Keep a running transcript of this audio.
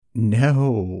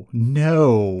No,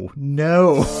 no,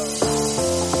 no.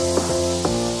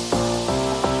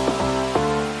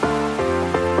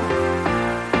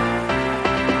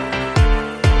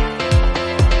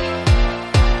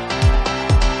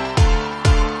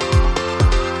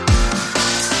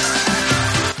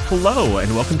 Hello,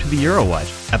 and welcome to the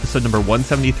Eurowatch, episode number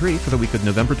 173 for the week of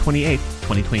November 28th,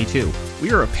 2022.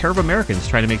 We are a pair of Americans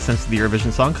trying to make sense of the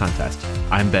Eurovision Song Contest.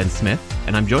 I'm Ben Smith,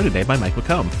 and I'm joined today by Mike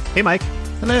McComb. Hey, Mike.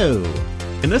 Hello.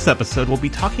 In this episode, we'll be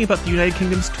talking about the United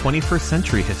Kingdom's 21st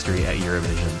century history at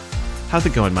Eurovision. How's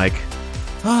it going, Mike?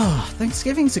 Oh,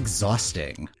 Thanksgiving's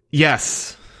exhausting.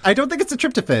 Yes. I don't think it's a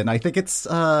tryptophan. I think it's,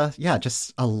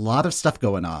 just a lot of stuff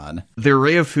going on. The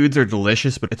array of foods are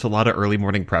delicious, but it's a lot of early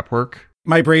morning prep work.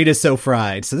 My brain is so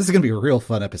fried, so this is going to be a real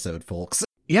fun episode, folks.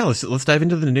 Yeah, let's dive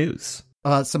into the news.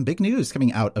 Some big news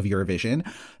coming out of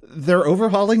Eurovision. They're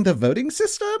overhauling the voting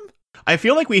system? I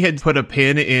feel like we had put a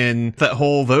pin in that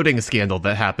whole voting scandal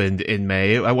that happened in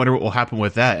May. I wonder what will happen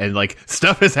with that. And,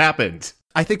 stuff has happened.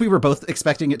 I think we were both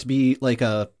expecting it to be like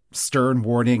a stern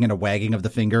warning and a wagging of the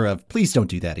finger of, please don't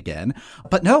do that again.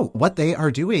 But no, what they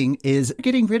are doing is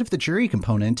getting rid of the jury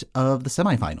component of the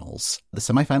semifinals. The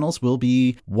semifinals will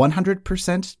be 100%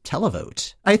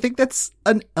 televote. I think that's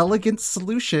an elegant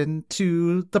solution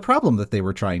to the problem that they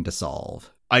were trying to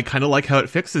solve. I kind of like how it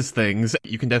fixes things.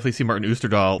 You can definitely see Martin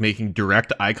Oosterdaal making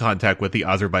direct eye contact with the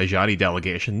Azerbaijani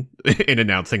delegation in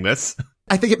announcing this.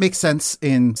 I think it makes sense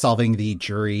in solving the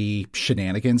jury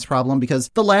shenanigans problem because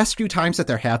the last few times that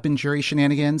there have been jury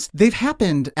shenanigans, they've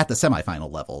happened at the semifinal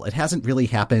level. It hasn't really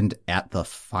happened at the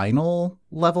final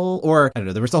level, or I don't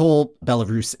know, there was the whole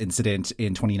Belarus incident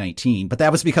in 2019, but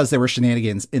that was because there were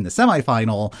shenanigans in the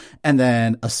semifinal and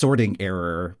then a sorting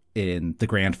error in the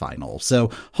grand final.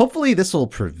 So hopefully this will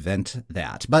prevent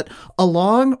that. But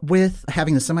along with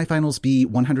having the semifinals be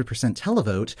 100%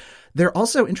 televote, they're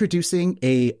also introducing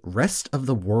a rest of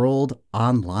the world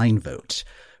online vote,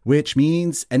 which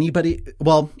means anybody,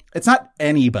 well, it's not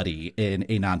anybody in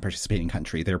a non-participating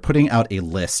country. They're putting out a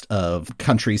list of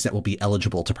countries that will be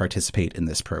eligible to participate in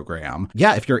this program.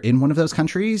 Yeah, if you're in one of those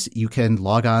countries, you can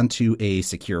log on to a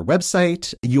secure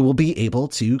website. You will be able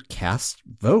to cast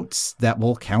votes that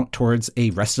will count towards a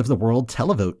rest of the world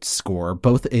televote score,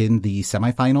 both in the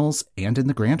semifinals and in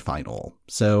the grand final.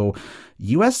 So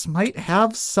US might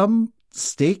have some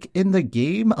stake in the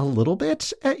game a little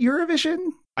bit at Eurovision.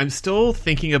 I'm still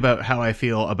thinking about how I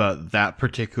feel about that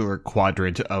particular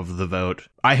quadrant of the vote.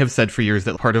 I have said for years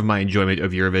that part of my enjoyment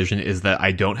of Eurovision is that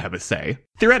I don't have a say.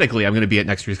 Theoretically, I'm going to be at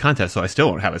next year's contest, so I still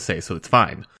won't have a say, so it's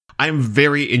fine. I'm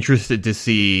very interested to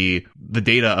see the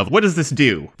data of what does this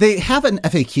do? They have an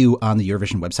FAQ on the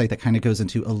Eurovision website that kind of goes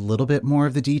into a little bit more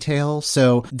of the detail.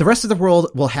 So the rest of the world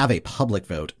will have a public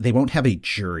vote. They won't have a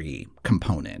jury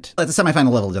component. At the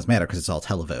semifinal level, it doesn't matter because it's all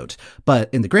televote.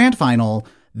 But in the grand final,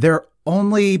 they're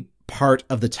only part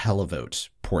of the televote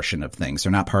portion of things.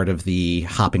 They're not part of the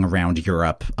hopping around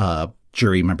Europe,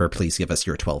 jury member, please give us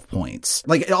your 12 points.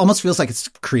 Like, it almost feels like it's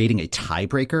creating a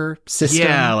tiebreaker system.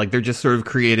 Yeah, like they're just sort of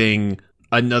creating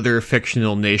another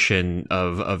fictional nation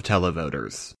of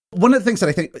televoters. One of the things that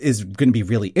I think is going to be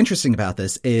really interesting about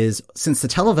this is since the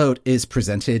televote is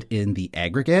presented in the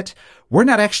aggregate, we're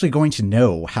not actually going to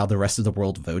know how the rest of the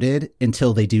world voted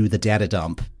until they do the data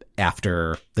dump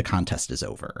after the contest is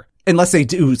over. Unless they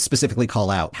do specifically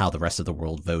call out how the rest of the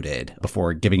world voted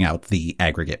before giving out the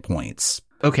aggregate points.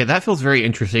 Okay, that feels very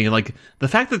interesting. And the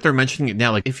fact that they're mentioning it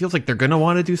now, it feels like they're going to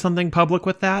want to do something public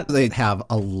with that. They have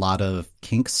a lot of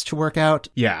kinks to work out.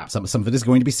 Yeah. Some of it is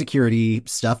going to be security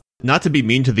stuff. Not to be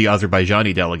mean to the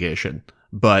Azerbaijani delegation,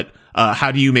 but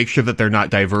how do you make sure that they're not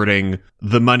diverting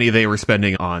the money they were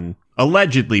spending on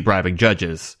allegedly bribing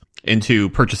judges into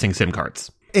purchasing SIM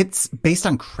cards? It's based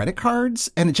on credit cards,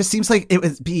 and it just seems like it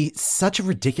would be such a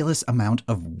ridiculous amount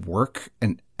of work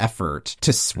and effort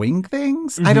to swing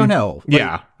things. Mm-hmm. I don't know.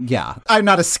 Yeah. I'm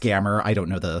not a scammer. I don't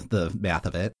know the math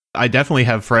of it. I definitely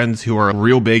have friends who are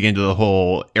real big into the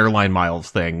whole airline miles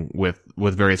thing with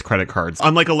various credit cards.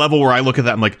 On a level where I look at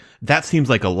that, I'm like, that seems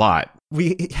like a lot.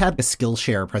 We had a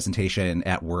Skillshare presentation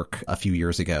at work a few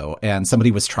years ago, and somebody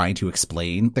was trying to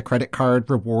explain the credit card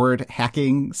reward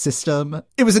hacking system.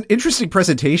 It was an interesting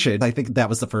presentation. I think that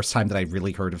was the first time that I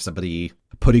really heard of somebody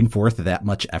putting forth that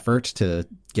much effort to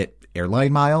get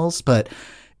airline miles, but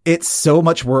it's so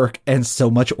much work and so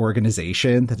much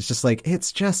organization that it's just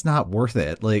it's just not worth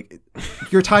it.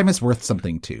 Your time is worth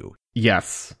something too.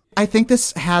 Yes. I think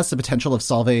this has the potential of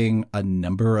solving a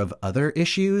number of other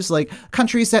issues, like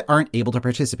countries that aren't able to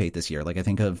participate this year. Like I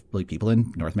think of like people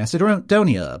in North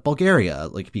Macedonia, Bulgaria,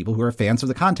 like people who are fans of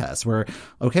the contest where,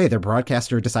 okay, their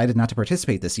broadcaster decided not to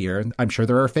participate this year. And I'm sure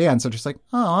there are fans that are just like,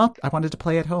 oh, I wanted to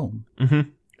play at home. Mm-hmm.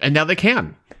 And now they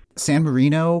can. San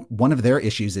Marino, one of their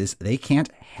issues is they can't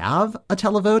have a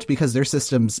televote because their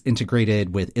system's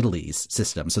integrated with Italy's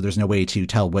system. So there's no way to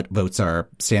tell what votes are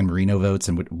San Marino votes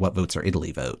and what votes are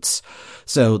Italy votes.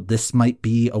 So this might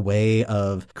be a way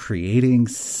of creating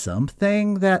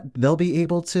something that they'll be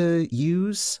able to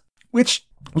use, which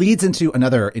leads into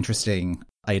another interesting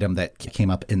item that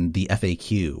came up in the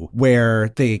FAQ, where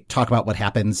they talk about what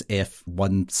happens if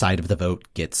one side of the vote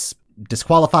gets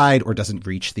disqualified or doesn't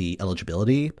reach the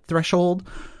eligibility threshold,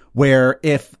 where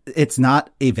if it's not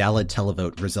a valid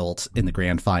televote result in the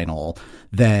grand final,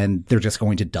 then they're just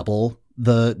going to double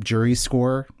the jury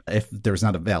score. If there's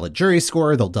not a valid jury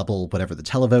score, they'll double whatever the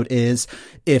televote is.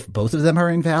 If both of them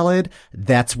are invalid,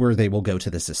 that's where they will go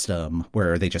to the system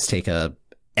where they just take a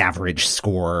average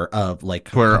score of like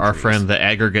where countries. Our friend the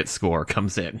aggregate score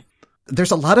comes in.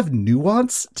 There's a lot of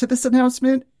nuance to this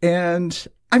announcement, and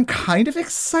I'm kind of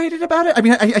excited about it. I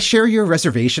mean, I share your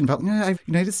reservation about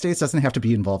United States doesn't have to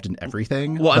be involved in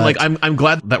everything. Well, I'm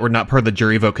glad that we're not part of the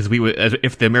jury vote, because we would,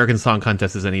 if the American Song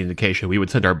Contest is any indication, we would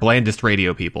send our blandest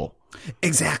radio people.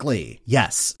 Exactly.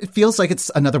 Yes. It feels like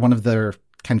it's another one of their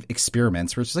kind of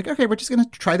experiments where it's just like, okay, we're just going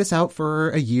to try this out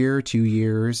for a year, 2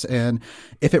 years. And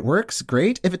if it works,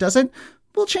 great. If it doesn't,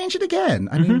 we'll change it again.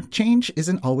 I mean, change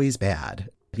isn't always bad.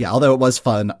 Yeah, although it was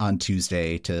fun on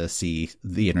Tuesday to see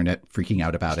the internet freaking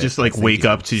out about it. Just like wake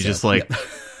up to just like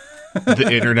the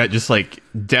internet just like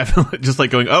definitely just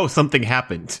like going, oh, something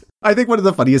happened. I think one of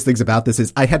the funniest things about this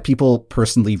is I had people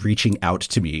personally reaching out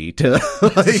to me to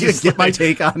like, get my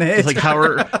take on it. It's like, how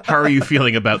are you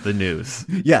feeling about the news?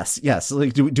 Yes.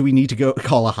 Like, do we need to go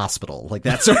call a hospital? Like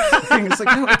that sort of thing. It's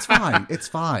like, no, it's fine. It's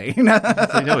fine. No,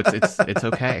 it's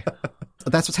okay.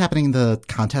 That's what's happening in the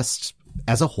contest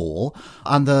as a whole.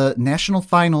 On the national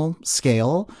final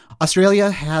scale, Australia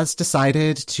has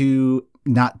decided to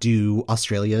not do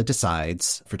Australia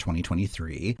Decides for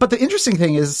 2023. But the interesting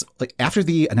thing is, like, after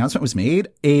the announcement was made,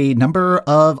 a number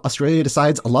of Australia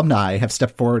Decides alumni have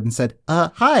stepped forward and said,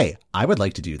 hi, I would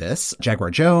like to do this.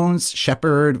 Jaguar Jones,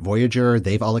 Shepherd, Voyager,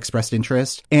 they've all expressed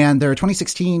interest. And their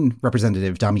 2016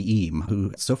 representative, Dami Eam,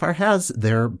 who so far has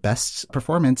their best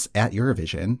performance at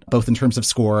Eurovision, both in terms of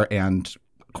score and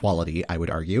quality, I would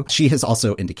argue. She has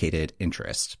also indicated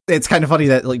interest. It's kind of funny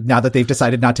that like now that they've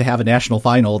decided not to have a national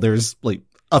final, there's like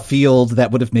a field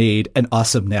that would have made an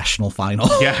awesome national final.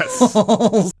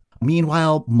 Yes.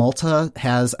 Meanwhile, Malta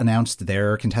has announced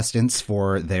their contestants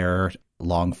for their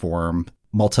long form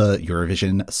Malta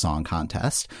Eurovision Song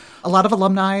Contest. A lot of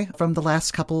alumni from the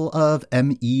last couple of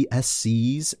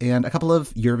MESCs and a couple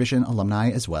of Eurovision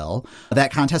alumni as well.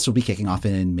 That contest will be kicking off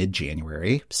in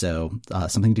mid-January, so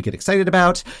something to get excited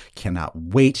about. Cannot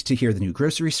wait to hear the new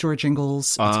grocery store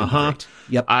jingles. Great.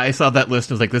 Yep. I saw that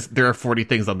list and was like, there are 40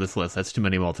 things on this list. That's too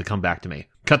many more to come back to me.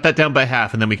 Cut that down by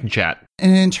half and then we can chat.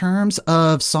 And in terms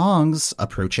of songs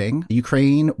approaching,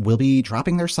 Ukraine will be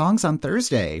dropping their songs on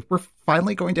Thursday. We're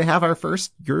finally going to have our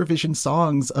first Eurovision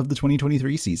songs of the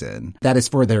 2023 season. That is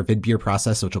for their Vidbeer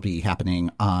process, which will be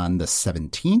happening on the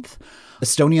 17th.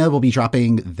 Estonia will be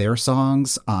dropping their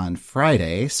songs on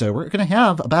Friday. So we're going to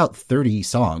have about 30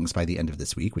 songs by the end of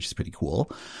this week, which is pretty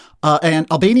cool.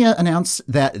 And Albania announced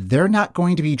that they're not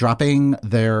going to be dropping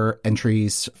their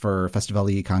entries for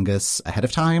Festivali Kangas ahead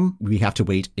of time. We have to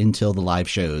wait until the live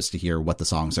shows to hear what the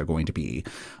songs are going to be,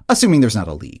 assuming there's not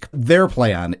a leak. Their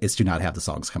plan is to not have the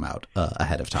songs come out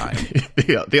ahead of time.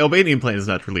 Yeah, the Albanian plan is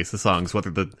not to release the songs.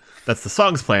 Whether that's the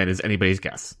song's plan is anybody's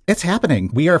guess. It's happening.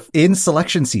 We are in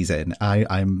selection season.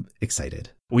 I'm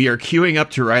excited. We are queuing up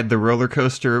to ride the roller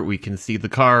coaster. We can see the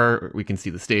car. We can see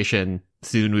the station.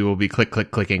 Soon we will be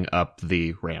clicking up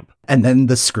the ramp. And then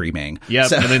the screaming.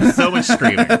 Yep, and then so much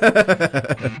screaming.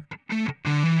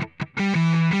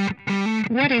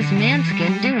 What is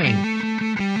Manskin doing?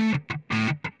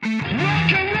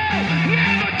 Rock and roll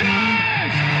never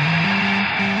dies!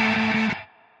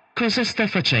 Cosa sta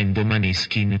facendo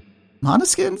Maneskin?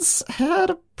 Måneskin's had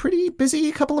a pretty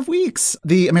busy couple of weeks.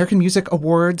 The American Music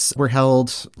Awards were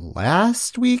held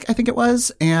last week, I think it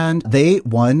was, and they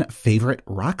won Favorite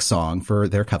Rock Song for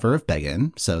their cover of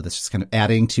Beggin'. So this is kind of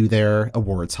adding to their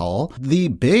awards haul. The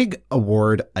big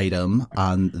award item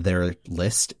on their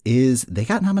list is they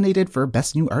got nominated for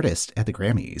Best New Artist at the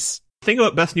Grammys. The thing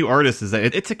about Best New Artist is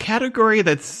that it's a category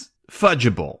that's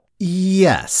fudgeable.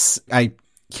 Yes, I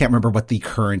can't remember what the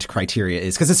current criteria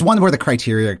is, because it's one where the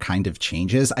criteria kind of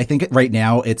changes. I think right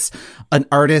now it's an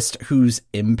artist whose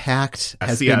impact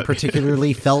has been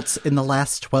particularly felt in the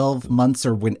last 12 months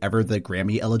or whenever the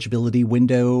Grammy eligibility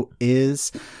window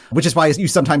is, which is why you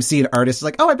sometimes see an artist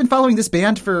like, oh, I've been following this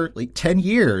band for like 10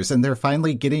 years and they're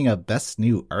finally getting a Best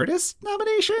New Artist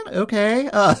nomination. Okay.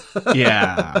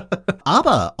 Yeah.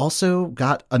 ABBA also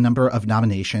got a number of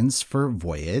nominations for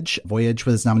Voyage. Voyage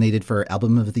was nominated for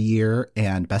Album of the Year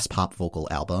and Best Pop Vocal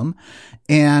Album,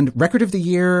 and Record of the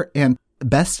Year and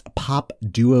Best Pop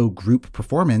Duo Group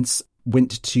Performance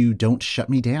went to Don't Shut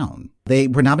Me Down. They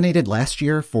were nominated last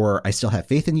year for I Still Have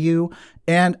Faith in You,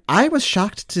 and I was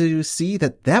shocked to see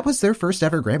that that was their first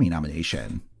ever Grammy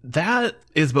nomination. That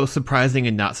is both surprising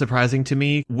and not surprising to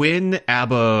me. When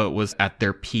ABBA was at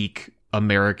their peak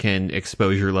American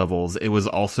exposure levels, it was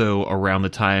also around the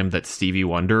time that Stevie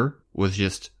Wonder was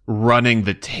just running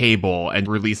the table and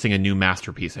releasing a new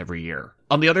masterpiece every year.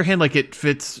 On the other hand, like, it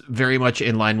fits very much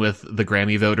in line with the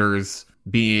Grammy voters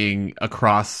being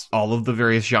across all of the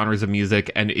various genres of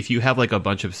music. And if you have like a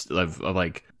bunch of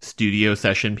like studio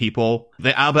session people,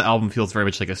 the ABBA album feels very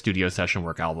much like a studio session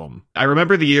work album. I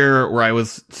remember the year where I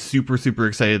was super, super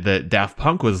excited that Daft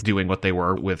Punk was doing what they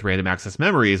were with Random Access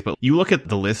Memories. But you look at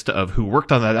the list of who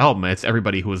worked on that album, and it's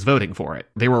everybody who was voting for it.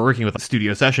 They were working with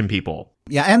studio session people.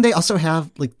 Yeah. And they also have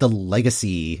like the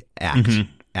legacy act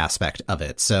aspect of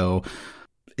it. So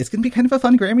it's going to be kind of a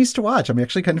fun Grammys to watch. I'm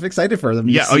actually kind of excited for them.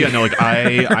 Yeah. Oh yeah. No, like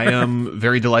I am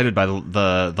very delighted by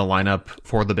the lineup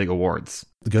for the big awards.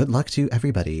 Good luck to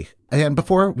everybody. And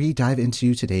before we dive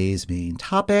into today's main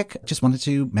topic, just wanted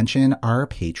to mention our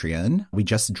Patreon. We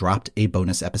just dropped a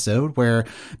bonus episode where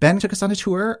Ben took us on a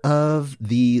tour of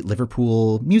the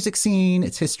Liverpool music scene,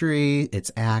 its history,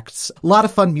 its acts. A lot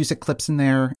of fun music clips in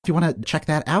there. If you want to check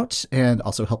that out and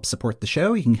also help support the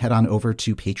show, you can head on over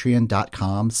to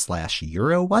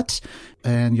patreon.com/Eurowhat,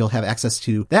 and you'll have access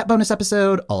to that bonus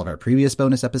episode, all of our previous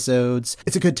bonus episodes.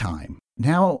 It's a good time.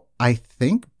 Now, I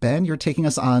think, Ben, you're taking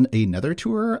us on another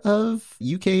tour of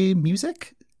UK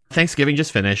music? Thanksgiving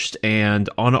just finished, and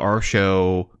on our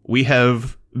show, we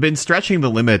have been stretching the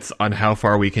limits on how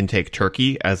far we can take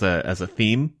Turkey as a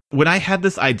theme. When I had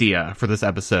this idea for this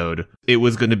episode, it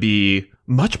was going to be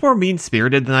much more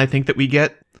mean-spirited than I think that we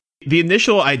get. The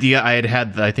initial idea I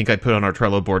had that I think I put on our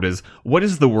Trello board is, what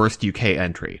is the worst UK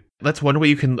entry? That's one way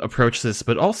you can approach this,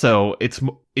 but also it's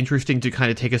interesting to kind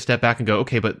of take a step back and go,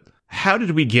 okay, but how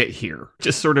did we get here?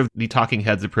 Just sort of the talking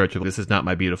heads approach of, this is not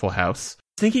my beautiful house.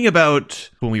 Thinking about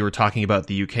when we were talking about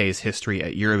the UK's history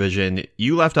at Eurovision,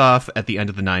 you left off at the end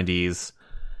of the 90s,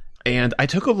 and I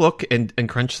took a look and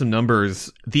crunched some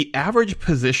numbers. The average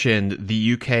position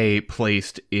the UK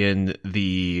placed in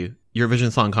the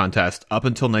Eurovision Song Contest up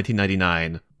until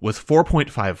 1999 was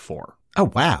 4.54.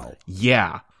 Oh, wow.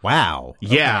 Yeah. Wow.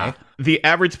 Yeah. Okay. The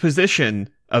average position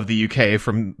of the UK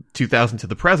from 2000 to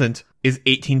the present is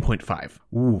 18.5.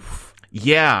 Oof.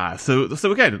 Yeah. So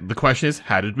again, the question is,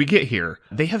 how did we get here?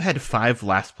 They have had 5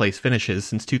 last place finishes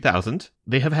since 2000.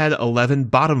 They have had 11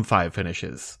 bottom 5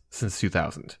 finishes since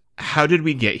 2000. How did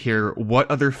we get here? What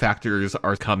other factors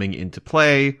are coming into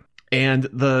play? And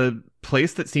the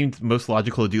place that seemed most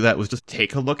logical to do that was just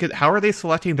take a look at how are they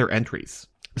selecting their entries.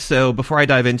 So before I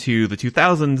dive into the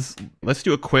 2000s, let's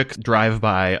do a quick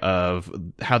drive-by of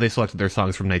how they selected their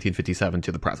songs from 1957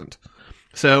 to the present.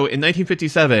 So in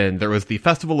 1957, there was the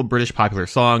Festival of British Popular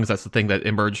Songs. That's the thing that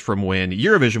emerged from when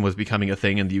Eurovision was becoming a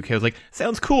thing, and the UK was like,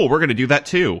 sounds cool, we're going to do that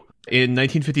too. In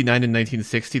 1959 and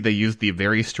 1960, they used the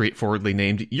very straightforwardly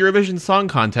named Eurovision Song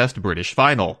Contest British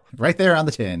Final. Right there on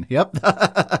the tin. Yep.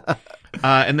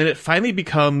 And then it finally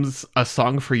becomes a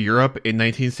song for Europe in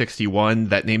 1961.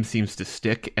 That name seems to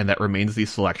stick, and that remains the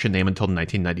selection name until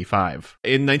 1995.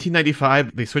 In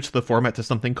 1995, they switched the format to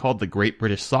something called the Great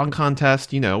British Song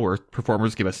Contest, where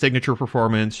performers give a signature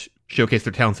performance, showcase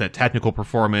their talents at technical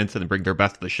performance, and then bring their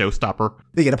best to the showstopper.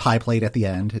 They get a pie plate at the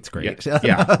end. It's great.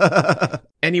 Yeah.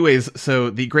 Anyways, so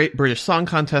the Great British Song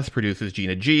Contest produces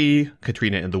Gina G,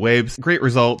 Katrina and the Waves. Great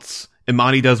results.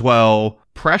 Imani does well.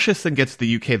 Precious then gets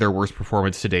the UK their worst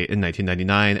performance to date in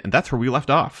 1999, and that's where we left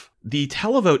off. The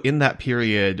televote in that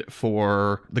period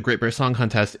for the Great British Song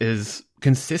Contest is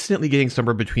consistently getting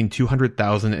somewhere between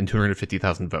 200,000 and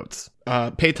 250,000 votes.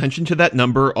 Pay attention to that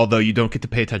number, although you don't get to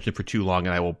pay attention for too long,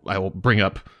 and I will bring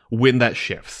up when that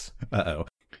shifts. Uh-oh.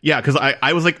 Yeah, because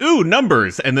I was like, ooh,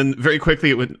 numbers! And then very quickly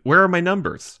it went, where are my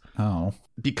numbers? Oh.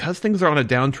 Because things are on a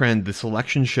downtrend, the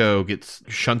selection show gets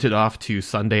shunted off to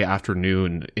Sunday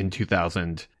afternoon in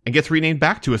 2000 and gets renamed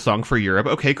back to A Song for Europe.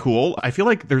 Okay, cool. I feel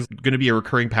like there's going to be a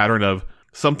recurring pattern of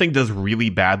something does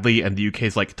really badly and the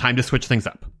UK's like, time to switch things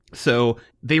up. So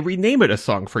they rename it A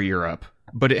Song for Europe,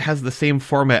 but it has the same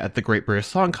format at the Great British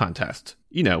Song Contest.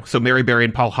 You know, so Mary Berry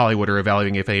and Paul Hollywood are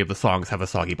evaluating if any of the songs have a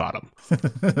soggy bottom. I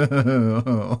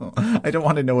don't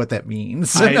want to know what that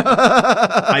means.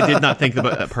 I did not think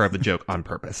about that part of the joke on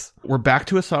purpose. We're back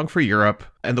to A Song for Europe,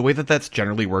 and the way that that's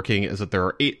generally working is that there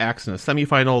are 8 acts in a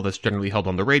semifinal that's generally held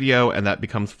on the radio, and that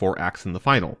becomes 4 acts in the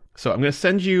final. So I'm going to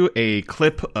send you a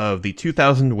clip of the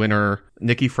 2000 winner,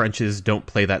 Nikki French's Don't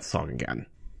Play That Song Again.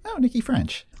 Oh, Nikki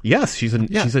French. Yes, she's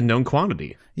a known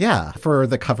quantity. Yeah, for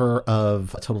the cover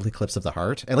of Total Eclipse of the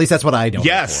Heart. At least that's what I know.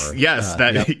 Yes, her for. yes,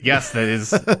 Yep. yes, that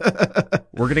is.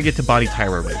 We're gonna get to Bonnie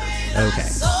Tyler later. Okay.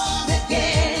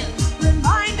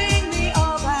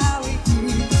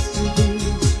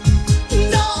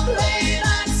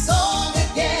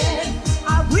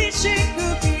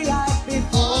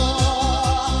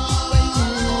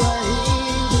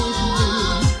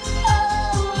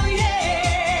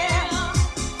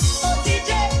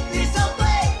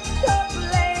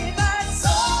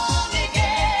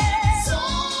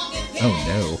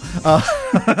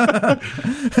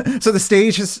 So the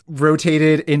stage is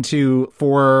rotated into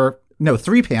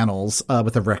 3 panels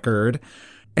with a record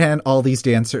and all these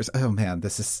dancers. Oh man,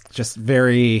 this is just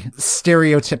very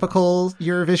stereotypical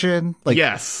Eurovision. Like,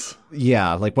 yes.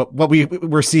 Yeah, like what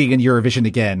we're seeing in Eurovision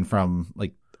again from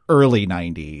like early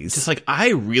 90s. Just like, I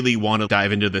really want to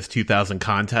dive into this 2000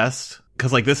 contest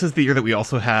because like this is the year that we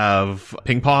also have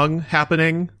ping pong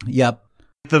happening. Yep.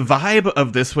 The vibe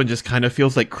of this one just kind of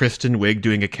feels like Kristen Wiig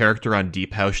doing a character on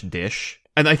Deep House Dish.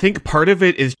 And I think part of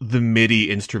it is the MIDI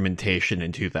instrumentation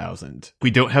in 2000.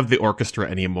 We don't have the orchestra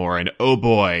anymore, and oh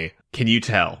boy, can you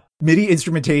tell. MIDI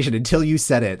instrumentation until you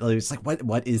said it. It's like,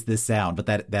 what is this sound? But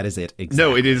that is it exactly.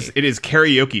 No, it is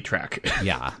karaoke track.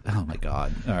 Yeah. Oh my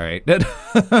God. All right.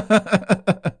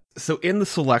 So in the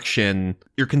selection,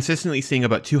 you're consistently seeing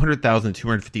about 200,000,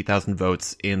 250,000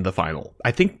 votes in the final.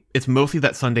 I think it's mostly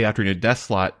that Sunday afternoon death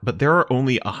slot, but there are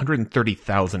only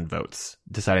 130,000 votes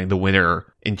deciding the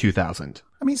winner in 2000.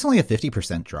 I mean, it's only a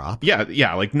 50% drop.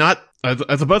 Yeah, like not, I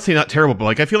was about to say not terrible, but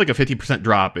like I feel like a 50%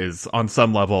 drop is on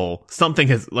some level,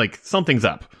 something's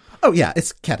up. Oh yeah,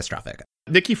 it's catastrophic.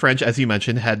 Nikki French, as you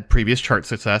mentioned, had previous chart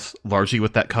success, largely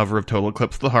with that cover of Total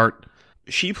Eclipse of the Heart.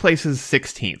 She places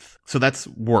 16th, so that's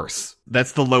worse.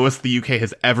 That's the lowest the UK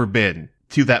has ever been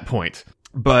to that point.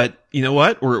 But you know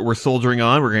what? We're soldiering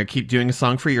on. We're going to keep doing A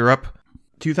Song for Europe.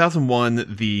 2001,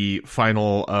 the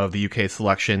final of the UK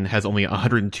selection has only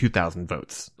 102,000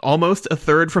 votes. Almost a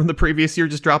third from the previous year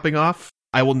just dropping off.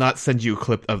 I will not send you a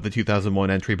clip of the 2001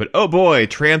 entry, but oh boy,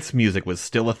 trance music was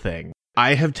still a thing.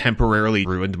 I have temporarily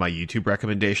ruined my YouTube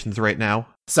recommendations right now.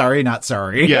 Sorry, not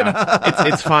sorry. Yeah,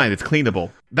 it's fine. It's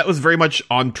cleanable. That was very much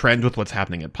on trend with what's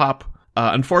happening at pop.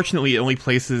 Unfortunately, it only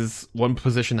places one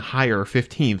position higher,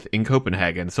 15th, in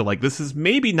Copenhagen. So, like, this is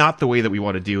maybe not the way that we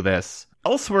want to do this.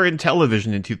 Elsewhere in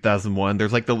television in 2001,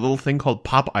 there's like the little thing called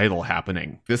Pop Idol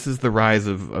happening. This is the rise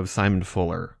of Simon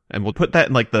Fuller. And we'll put that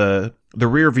in like the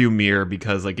rear view mirror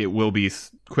because like it will be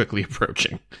quickly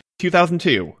approaching.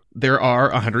 2002, there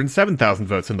are 107,000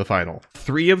 votes in the final.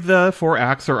 3 of the 4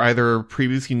 acts are either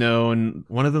previously known.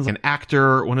 One of them is an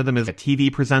actor, one of them is a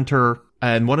TV presenter,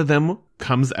 and one of them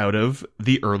comes out of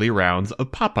the early rounds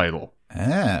of Pop Idol.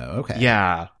 Oh, okay.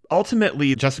 Yeah.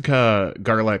 Ultimately, Jessica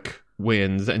Garlick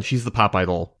wins, and she's the Pop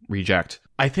Idol reject.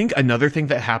 I think another thing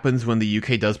that happens when the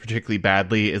UK does particularly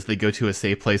badly is they go to a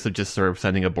safe place of just sort of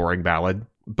sending a boring ballad.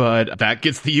 But that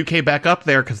gets the UK back up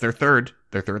there because they're third.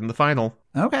 They're third in the final.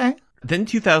 Okay. Then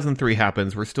 2003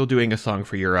 happens. We're still doing A Song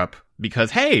for Europe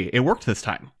because, hey, it worked this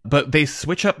time. But they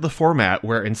switch up the format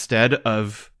where instead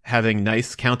of having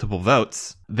nice countable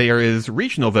votes, there is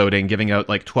regional voting giving out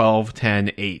like 12,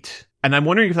 10, 8. And I'm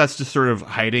wondering if that's just sort of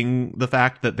hiding the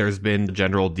fact that there's been a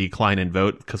general decline in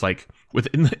vote because like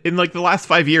in like the last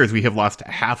 5 years, we have lost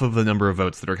half of the number of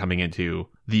votes that are coming into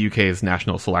the UK's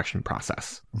national selection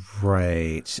process.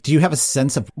 Right. Do you have a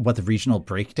sense of what the regional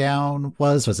breakdown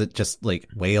was? Was it just like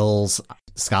Wales,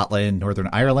 Scotland, Northern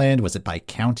Ireland? Was it by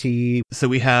county? So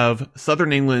we have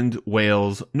Southern England,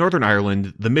 Wales, Northern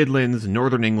Ireland, the Midlands,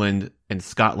 Northern England, and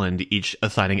Scotland each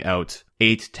assigning out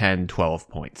 8, 10, 12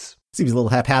 points. Seems a little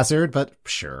haphazard, but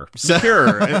sure.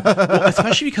 Sure. Well,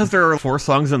 especially because there are 4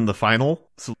 songs in the final.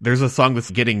 So there's a song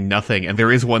that's getting nothing, and there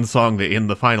is one song that in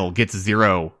the final gets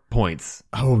 0 points.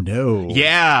 Oh, no.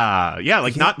 Yeah. Yeah,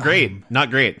 like not great.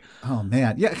 Not great. Oh,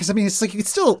 man. Yeah, because I mean, it's like you could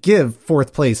still give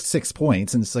 4th place 6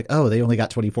 points, and it's like, oh, they only got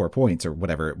 24 points or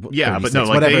whatever. Yeah, but no,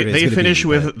 like they finish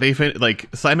with, like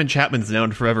Simon Chapman's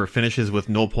known forever finishes with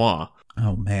 0 points.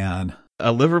 Oh, man.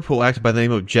 A Liverpool act by the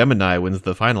name of Gemini wins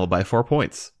the final by 4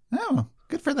 points. Oh,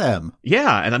 Good for them.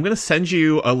 Yeah, and I'm going to send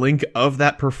you a link of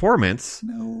that performance.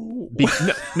 No.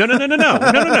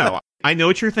 No. I know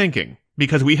what you're thinking,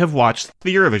 because we have watched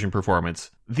the Eurovision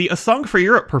performance. The A Song for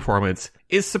Europe performance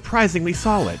is surprisingly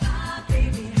solid.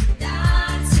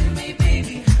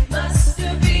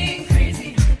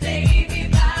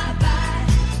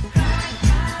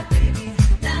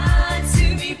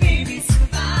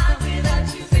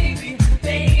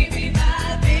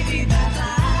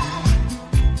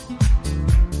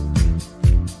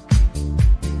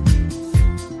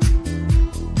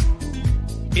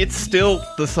 It's still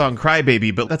the song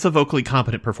Crybaby, but that's a vocally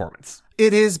competent performance.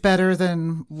 It is better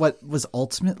than what was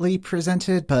ultimately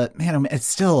presented, but man, it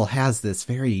still has this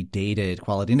very dated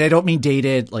quality. And I don't mean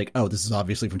dated like, oh, this is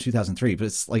obviously from 2003, but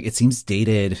it's like, it seems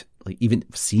dated, like even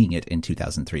seeing it in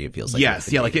 2003, it feels like.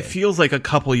 Yes, yeah, like it feels like a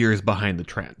couple years behind the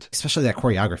trend. Especially that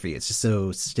choreography. It's just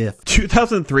so stiff.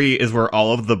 2003 is where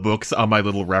all of the books on my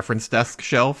little reference desk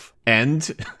shelf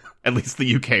end. At least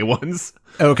the UK ones.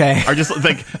 Okay. Are just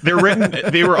like,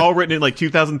 they were all written in like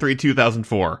 2003,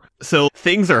 2004. So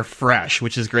things are fresh,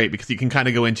 which is great because you can kind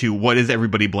of go into what is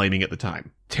everybody blaming at the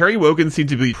time. Terry Wogan seemed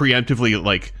to be preemptively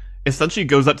like, essentially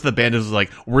goes up to the band and is like,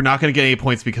 we're not going to get any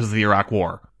points because of the Iraq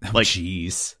War. Like,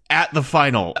 jeez. At the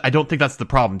final. I don't think that's the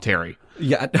problem, Terry.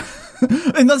 Yeah.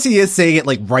 Unless he is saying it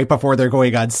like right before they're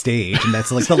going on stage, and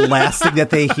that's like the last thing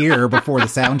that they hear before the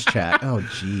sound check. Oh,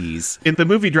 jeez. In the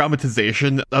movie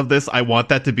dramatization of this, I want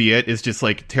that to be it. It's just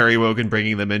like Terry Wogan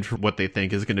bringing them in for what they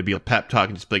think is going to be a pep talk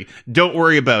and just be like, don't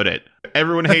worry about it.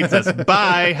 Everyone hates us.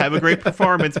 Bye. Have a great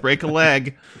performance. Break a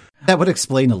leg. That would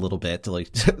explain a little bit. Like,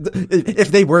 if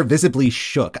they were visibly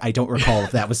shook, I don't recall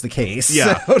if that was the case.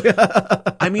 Yeah.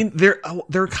 I mean,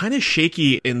 they're kind of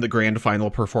shaky in the grand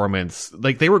final performance.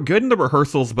 Like, they were good in the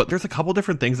rehearsals, but there's a couple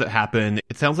different things that happen.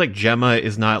 It sounds like Gemma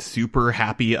is not super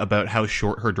happy about how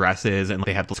short her dress is, and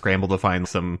they have to scramble to find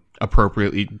some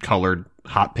appropriately colored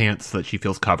hot pants so that she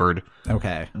feels covered.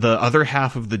 Okay. The other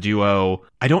half of the duo,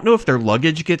 I don't know if their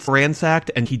luggage gets ransacked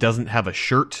and he doesn't have a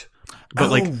shirt. But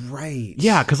right.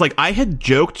 Yeah, because like I had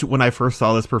joked when I first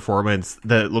saw this performance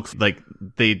that it looks like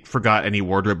they forgot any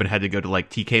wardrobe and had to go to like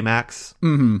TK Maxx.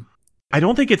 Mm-hmm. I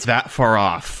don't think it's that far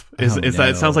off. That it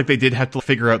sounds like they did have to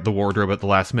figure out the wardrobe at the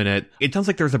last minute. It sounds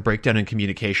like there's a breakdown in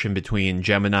communication between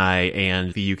Gemini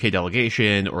and the UK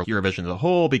delegation or Eurovision as a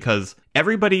whole, because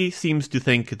everybody seems to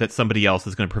think that somebody else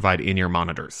is going to provide in-ear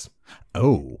monitors.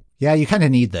 Oh. Yeah, you kind of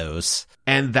need those.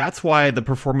 And that's why the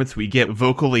performance we get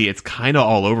vocally, it's kind of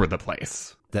all over the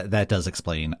place. That does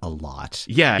explain a lot.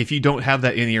 Yeah, if you don't have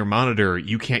that in-ear monitor,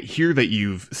 you can't hear that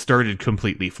you've started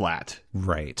completely flat.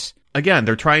 Right. Again,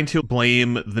 they're trying to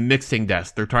blame the mixing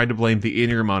desk. They're trying to blame the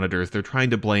in-ear monitors. They're trying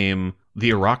to blame the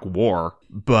Iraq War.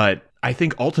 But I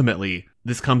think ultimately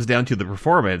this comes down to the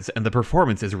performance, and the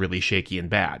performance is really shaky and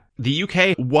bad. The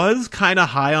UK was kind of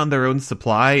high on their own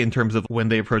supply in terms of when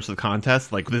they approached the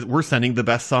contest. Like, we're sending the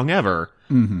best song ever.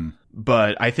 Mm-hmm.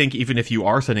 But I think even if you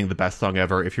are sending the best song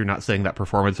ever, if you're not setting that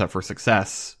performance up for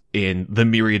success in the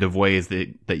myriad of ways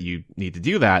that you need to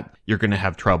do that, you're going to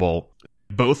have trouble.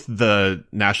 Both the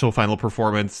national final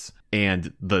performance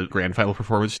and the grand final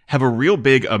performance have a real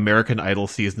big American Idol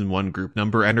season 1 group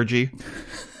number energy.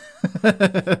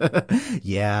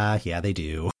 Yeah, they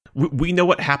do. We know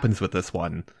what happens with this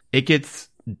one. It gets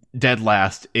dead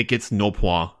last. It gets no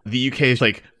point. The UK is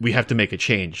like, we have to make a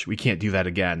change. We can't do that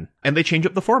again. And they change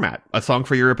up the format. A Song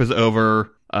for Europe is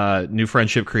over. New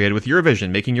friendship created with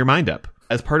Eurovision, making your mind up.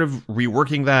 As part of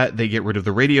reworking that, they get rid of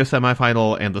the radio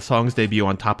semifinal, and the songs debut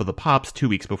on Top of the Pops 2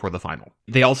 weeks before the final.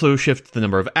 They also shift the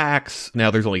number of acts.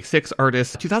 Now there's only 6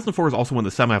 artists. 2004 is also when the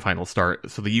semifinals start,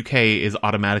 so the UK is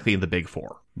automatically in the Big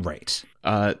Four. Right.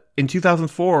 In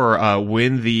 2004,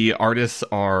 when the artists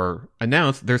are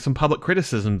announced, there's some public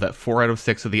criticism that 4 out of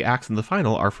 6 of the acts in the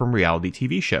final are from reality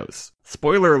TV shows.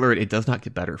 Spoiler alert, it does not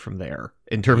get better from there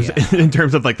in terms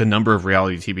of like the number of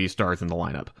reality TV stars in the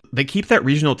lineup. They keep that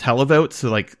regional televote, so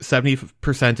like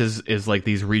 70% is like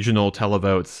these regional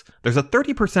televotes. There's a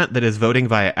 30% that is voting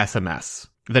via SMS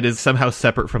that is somehow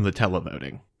separate from the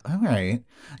televoting. All right.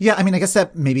 Yeah, I mean, I guess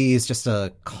that maybe is just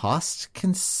a cost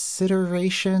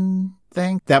consideration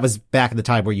thing. That was back in the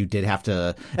time where you did have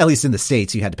to, at least in the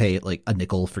States, you had to pay like a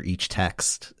nickel for each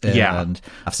text. And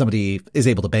if somebody is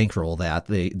able to bankroll that,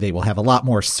 they will have a lot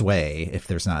more sway if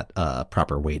there's not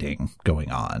proper weighting going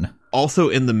on. Also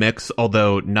in the mix,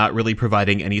 although not really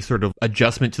providing any sort of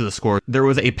adjustment to the score, there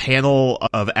was a panel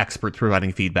of experts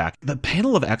providing feedback. The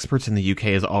panel of experts in the UK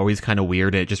is always kind of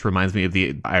weird. It just reminds me of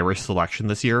the Irish selection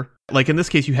this year. Like in this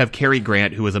case, you have Cary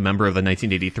Grant, who was a member of the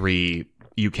 1983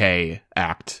 UK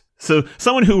act. So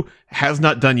someone who has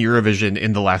not done Eurovision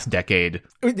in the last decade.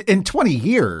 In 20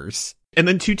 years. And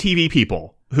then two TV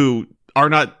people who are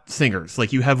not singers.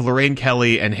 Like, you have Lorraine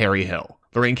Kelly and Harry Hill.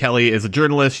 Lorraine Kelly is a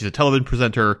journalist. She's a television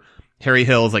presenter. Harry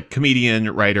Hill is like comedian,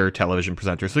 writer, television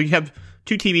presenter. So you have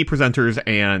two TV presenters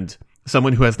and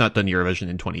someone who has not done Eurovision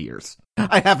in 20 years.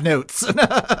 I have notes.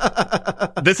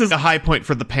 This is a high point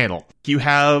for the panel. You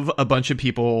have a bunch of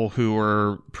people who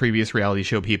were previous reality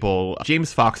show people.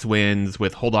 James Fox wins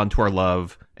with Hold On to Our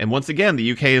Love. And once again,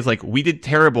 the UK is like, we did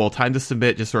terrible. Time to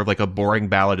submit just sort of like a boring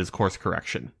ballad as course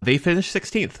correction. They finished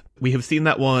 16th. We have seen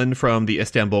that one from the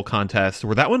Istanbul contest,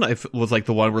 where that one was like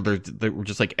the one where they were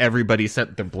just like everybody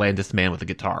sent the blandest man with a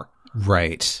guitar.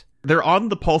 Right. They're on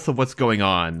the pulse of what's going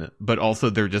on, but also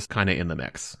they're just kind of in the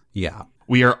mix. Yeah.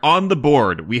 We are on the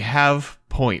board. We have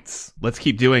points. Let's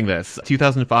keep doing this.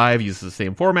 2005 uses the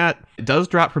same format. It does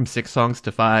drop from 6 songs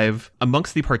to 5.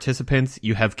 Amongst the participants,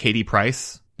 you have Katie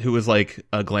Price, who is like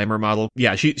a glamour model.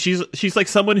 Yeah, she's like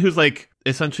someone who's like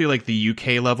essentially like the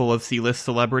UK level of C-list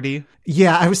celebrity.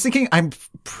 Yeah, I was thinking, I'm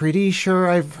pretty sure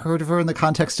I've heard of her in the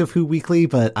context of Who Weekly,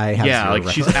 but I have Yeah, like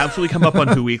she's absolutely come up on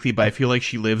Who Weekly, but I feel like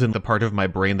she lives in the part of my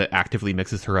brain that actively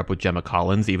mixes her up with Gemma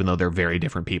Collins, even though they're very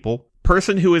different people.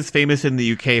 Person who is famous in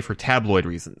the UK for tabloid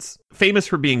reasons. Famous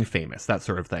for being famous, that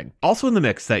sort of thing. Also in the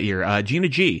mix that year, Gina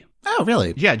G. Oh,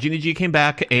 really? Yeah, Gina G came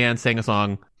back and sang a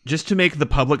song just to make the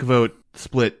public vote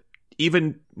split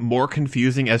even more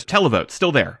confusing as televote.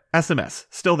 Still there. SMS.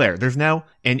 Still there. There's now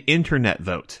an internet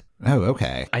vote. Oh,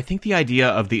 okay. I think the idea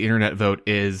of the internet vote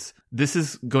is this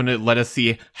is going to let us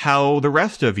see how the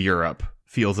rest of Europe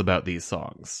feels about these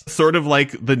songs. Sort of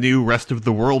like the new rest of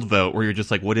the world vote where you're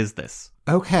just like, what is this?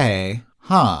 Okay.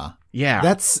 Huh. Yeah.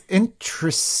 That's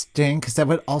interesting, because that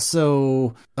would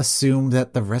also assume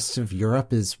that the rest of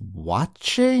Europe is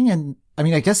watching. And I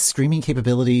mean, I guess streaming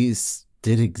capabilities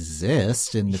did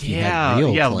exist, and if you had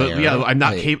real player, but yeah, I'm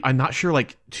not sure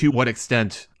like to what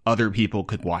extent other people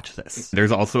could watch this.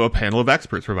 There's also a panel of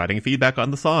experts providing feedback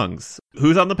on the songs.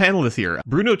 Who's on the panel this year?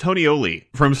 Bruno Tonioli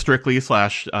from Strictly /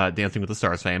 Dancing with the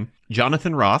Stars fame.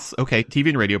 Jonathan Ross, okay, TV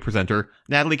and radio presenter.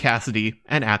 Natalie Cassidy,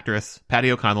 an actress.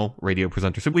 Patty O'Connell, radio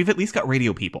presenter. So we've at least got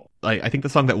radio people. I think the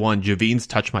song that won, Javine's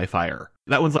Touch My Fire.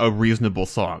 That one's a reasonable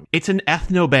song. It's an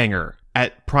ethno-banger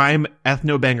at prime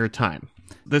ethno-banger time.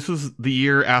 This was the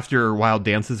year after Wild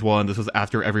Dances won. This was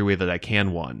after Every Way That I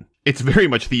Can won. It's very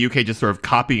much the UK just sort of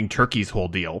copying Turkey's whole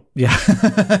deal. Yeah.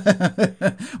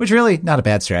 Which really, not a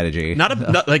bad strategy. Not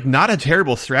a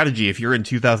terrible strategy if you're in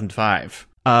 2005.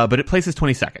 But it places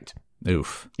 22nd.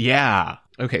 Oof. Yeah.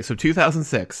 Okay, so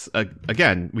 2006,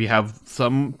 again, we have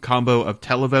some combo of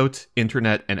televote,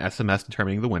 internet, and SMS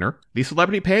determining the winner. The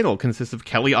celebrity panel consists of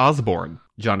Kelly Osbourne,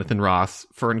 Jonathan Ross,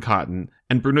 Fern Cotton,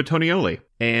 and Bruno Tonioli.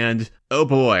 And, oh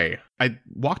boy, I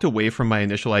walked away from my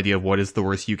initial idea of what is the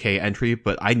worst UK entry,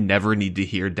 but I never need to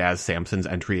hear Daz Sampson's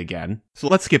entry again. So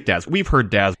let's skip Daz. We've heard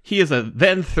Daz. He is a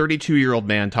then 32-year-old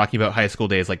man talking about high school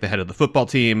days like the head of the football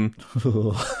team.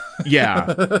 Yeah.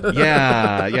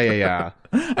 I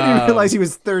didn't realize he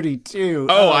was 32.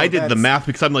 I did the math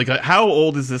because I'm like, how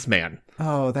old is this man?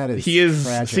 Oh, that is He is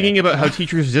tragic. singing about how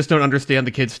teachers just don't understand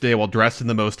the kids today while dressed in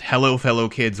the most hello fellow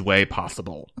kids way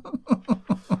possible.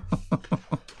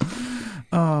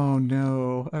 Oh,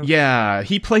 no. Okay. Yeah,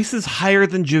 he places higher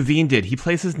than Javine did. He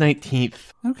places 19th.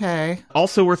 Okay.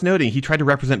 Also worth noting, he tried to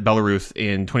represent Belarus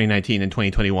in 2019 and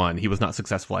 2021. He was not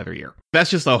successful either year.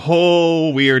 That's just a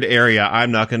whole weird area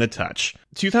I'm not going to touch.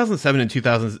 2007 and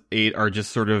 2008 are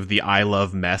just sort of the I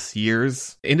Love Mess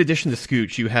years. In addition to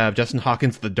Scooch, you have Justin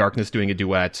Hawkins, The Darkness doing a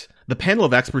duet. The panel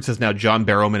of experts is now John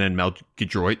Barrowman and Mel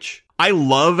Giedroyc. I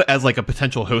love as like a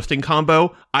potential hosting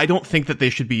combo. I don't think that they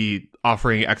should be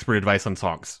offering expert advice on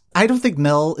songs. I don't think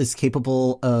Mel is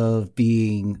capable of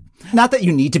being, not that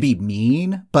you need to be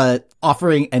mean, but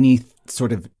offering any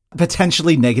sort of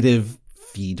potentially negative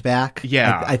feedback.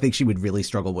 Yeah. I think she would really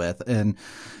struggle with. And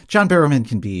John Barrowman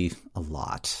can be a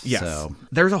lot. Yes. So.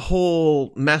 There's a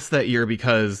whole mess that year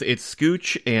because it's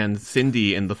Scooch and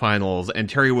Cindy in the finals, and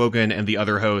Terry Wogan and the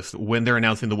other host, when they're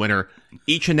announcing the winner,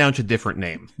 each announce a different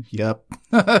name. Yep.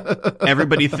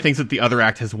 Everybody thinks that the other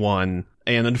act has won,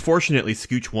 and unfortunately,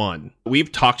 Scooch won.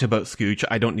 We've talked about Scooch.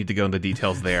 I don't need to go into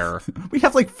details there. We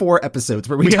have like 4 episodes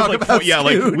where we talk about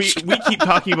Scooch. We keep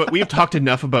talking about, we've talked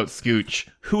enough about Scooch.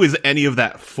 Who is any of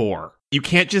that for? You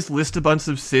can't just list a bunch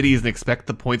of cities and expect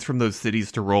the points from those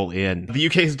cities to roll in. The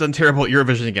UK has done terrible at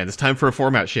Eurovision again. It's time for a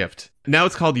format shift. Now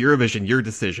it's called Eurovision Your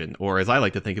Decision, or as I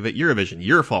like to think of it, Eurovision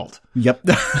Your Fault. Yep.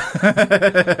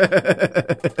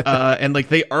 And like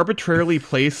they arbitrarily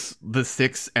place the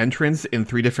 6 entrants in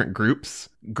 3 different groups: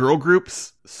 girl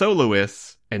groups,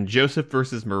 soloists, and Joseph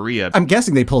versus Maria. I'm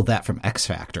guessing they pulled that from X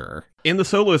Factor. In the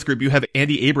soloist group, you have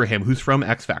Andy Abraham, who's from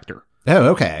X Factor. Oh,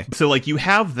 okay. So, like, you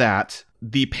have that,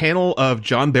 the panel of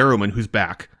John Barrowman, who's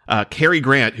back, Cary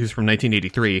Grant, who's from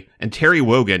 1983, and Terry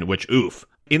Wogan, which, oof.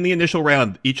 In the initial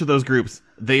round, each of those groups,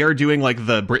 they are doing, like,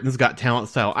 the Britain's Got Talent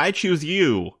style, I choose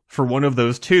you for one of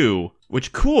those two,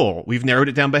 which, cool, we've narrowed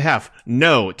it down by half.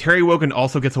 No, Terry Wogan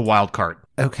also gets a wild card.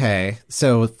 Okay,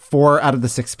 so 4 out of the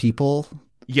 6 people...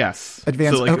 Yes.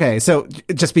 Advanced. So, like, okay, so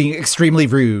just being extremely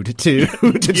rude to two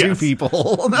Yes.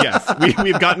 people. Yes,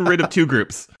 we've gotten rid of 2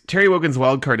 groups. Terry Wogan's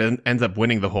wildcard ends up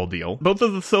winning the whole deal. Both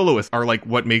of the soloists are like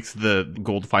what makes the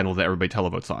gold final that everybody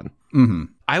televotes on. Mm-hmm.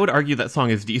 I would argue that song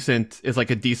is like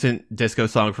a decent disco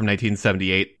song from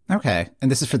 1978. Okay,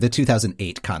 and this is for the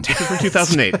 2008 contest. This is from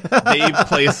 2008. They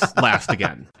place last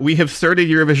again. We have started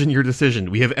Eurovision Your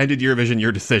Decision. We have ended Eurovision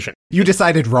Your Decision. You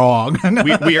decided wrong.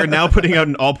 We are now putting out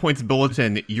an all-points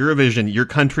bulletin. Eurovision, your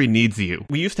country needs you.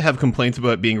 We used to have complaints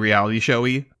about it being reality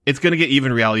showy. It's going to get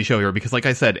even reality showier because, like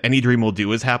I said, Any Dream Will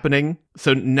Do is happening.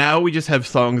 So now we just have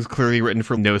songs clearly written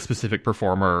for no specific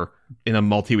performer in a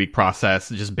multi-week process,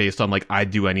 just based on, like,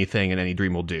 I'd Do Anything and Any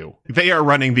Dream Will Do. They are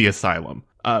running the asylum.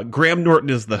 Graham Norton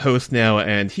is the host now,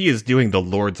 and he is doing the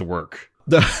Lord's work.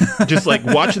 Just like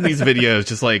watching these videos,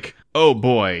 just like, oh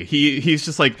boy, he's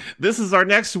just like, this is our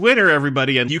next winner,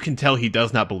 everybody, and you can tell he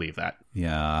does not believe that.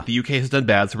 Yeah. The UK has done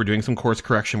bad, so we're doing some course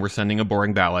correction. We're sending a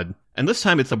boring ballad, and this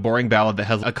time it's a boring ballad that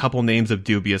has a couple names of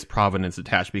dubious provenance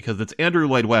attached because it's Andrew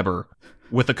Lloyd Webber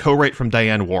with a co-write from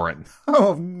Diane Warren.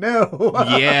 Oh no.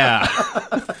 Yeah.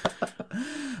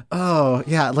 Oh,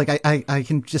 yeah, like I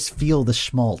can just feel the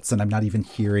schmaltz and I'm not even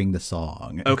hearing the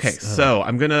song. Okay, so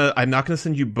I'm not gonna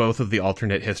send you both of the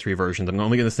alternate history versions. I'm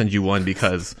only gonna send you one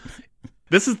because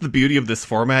this is the beauty of this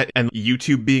format and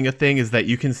YouTube being a thing is that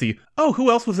you can see, oh, who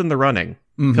else was in the running?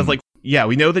 Because, like, yeah,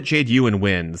 we know that Jade Ewan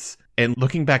wins, and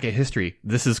looking back at history,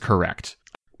 this is correct.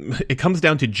 It comes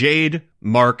down to Jade,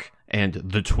 Mark, and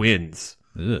the twins.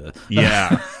 Ugh.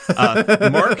 Yeah.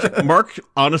 Mark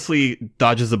honestly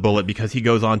dodges a bullet because he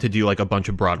goes on to do like a bunch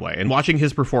of Broadway. And watching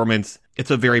his performance,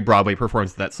 it's a very Broadway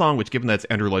performance of that song, which given that it's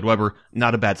Andrew Lloyd Webber,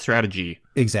 not a bad strategy.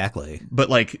 Exactly. But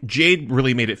like Jade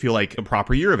really made it feel like a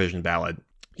proper Eurovision ballad.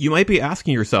 You might be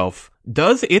asking yourself,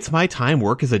 does It's My Time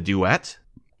work as a duet?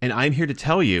 And I'm here to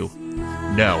tell you,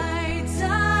 no.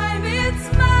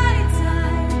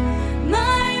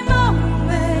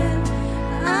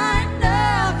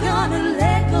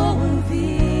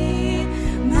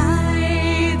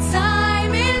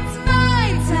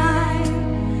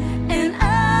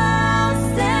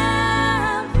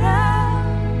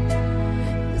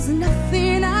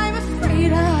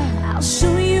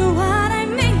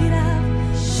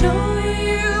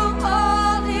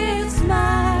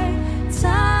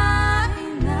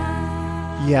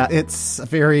 Yeah, it's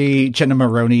very Jenna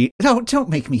Maroney. No, don't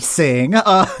make me sing.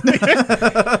 I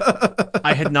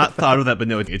had not thought of that, but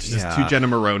no, it's just Yeah. two Jenna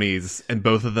Maronis, and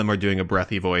both of them are doing a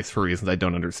breathy voice for reasons I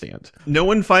don't understand. No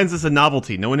one finds this a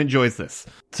novelty. No one enjoys this.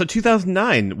 So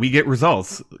 2009, we get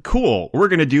results. Cool. We're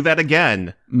going to do that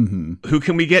again. Mm-hmm. Who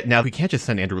can we get? Now, we can't just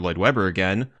send Andrew Lloyd Webber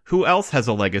again. Who else has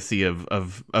a legacy of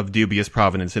dubious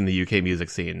provenance in the UK music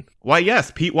scene? Why, yes,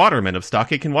 Pete Waterman of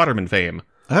Stock Aitken Waterman fame.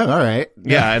 Oh, all right.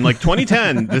 Yeah, and like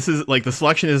 2010, this is like the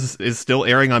selection is still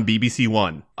airing on BBC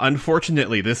One.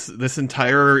 Unfortunately, this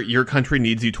entire Your Country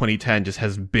Needs You 2010 just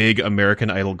has big American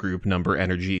Idol group number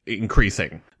energy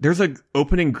increasing. There's a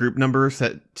opening group number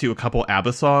set to a couple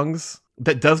ABBA songs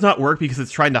that does not work because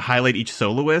it's trying to highlight each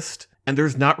soloist, and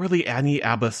there's not really any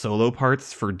ABBA solo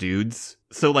parts for dudes.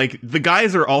 So like the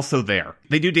guys are also there.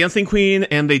 They do Dancing Queen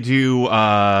and they do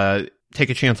Take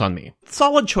a Chance on Me.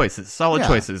 Solid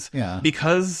choices. Yeah.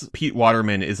 Because Pete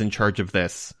Waterman is in charge of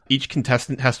this, each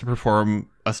contestant has to perform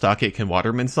a Stock Aitken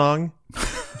Waterman song.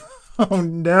 Oh,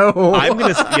 no.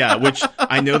 Which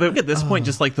I know that at this point,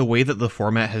 just like the way that the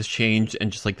format has changed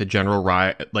and just like the general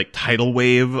tidal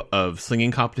wave of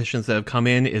singing competitions that have come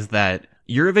in is that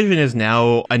Eurovision is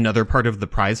now another part of the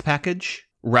prize package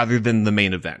rather than the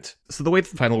main event. So the way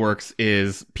the final works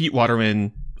is Pete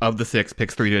Waterman of the 6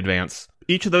 picks 3 to advance.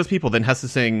 Each of those people then has to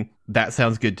sing That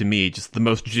Sounds Good to Me, just the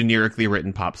most generically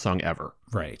written pop song ever.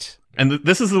 Right. And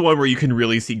this is the one where you can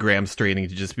really see Graham straining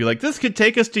to just be like, this could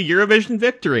take us to Eurovision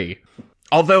victory.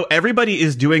 Although everybody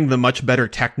is doing the much better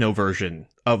techno version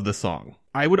of the song.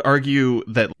 I would argue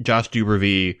that Josh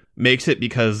Dubervy makes it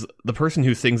because the person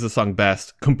who sings the song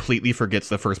best completely forgets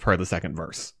the first part of the second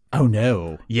verse. Oh,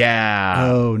 no. Yeah.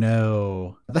 Oh,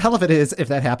 no. The hell of it is, if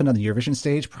that happened on the Eurovision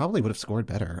stage, probably would have scored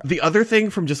better. The other thing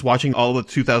from just watching all the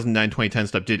 2009-2010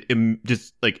 stuff did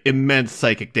just like immense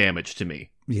psychic damage to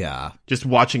me. Yeah. Just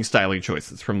watching styling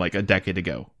choices from like a decade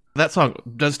ago. That song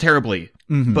does terribly.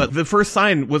 Mm-hmm. But the first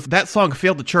sign was that song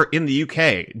failed to chart in the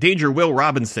UK. Danger Will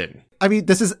Robinson. I mean,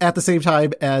 this is at the same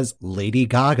time as Lady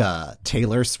Gaga,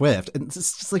 Taylor Swift, and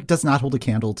this just like does not hold a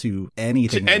candle to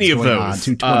anything To any that's of going those. on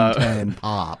to 2010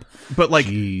 pop. But like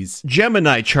Jeez.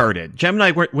 Gemini charted.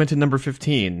 Gemini went to number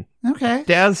 15. Okay.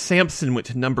 Daz Sampson went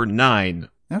to number 9.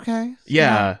 Okay.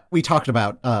 Yeah. We talked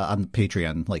about on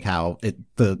Patreon like how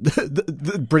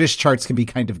the British charts can be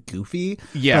kind of goofy.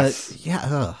 Yes. But yeah.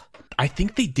 Ugh. I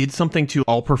think they did something to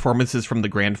all performances from the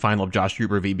grand final of Josh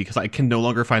Gruber V because I can no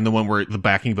longer find the one where the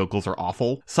backing vocals are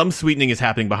awful. Some sweetening is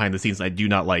happening behind the scenes and I do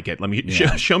not like it. Let me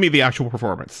show me the actual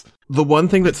performance. The one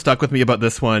thing that stuck with me about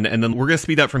this one, and then we're going to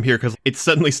speed up from here because it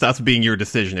suddenly stops being your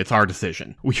decision. It's our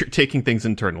decision. We are taking things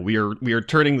internal. We are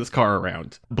turning this car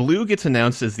around. Blue gets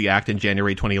announced as the act in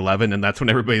January 2011, and that's when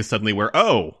everybody is suddenly aware,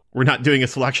 oh, we're not doing a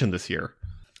selection this year.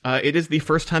 It is the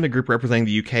first time a group representing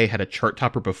the UK had a chart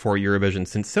topper before Eurovision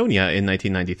since Sonia in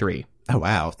 1993. Oh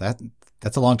wow,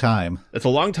 that's a long time. It's a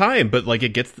long time, but like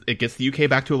it gets the UK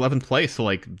back to 11th place, so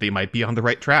like they might be on the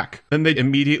right track. Then they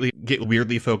immediately get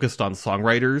weirdly focused on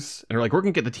songwriters and are like, we're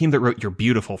gonna get the team that wrote "You're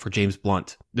Beautiful" for James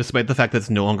Blunt, despite the fact that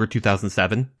it's no longer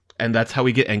 2007. And that's how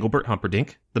we get Engelbert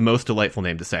Humperdinck, the most delightful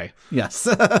name to say. Yes.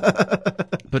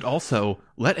 But also,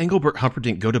 let Engelbert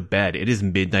Humperdinck go to bed. It is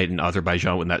midnight in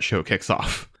Azerbaijan when that show kicks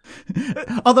off.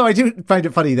 Although I do find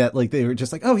it funny that like they were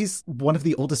just like, oh, he's one of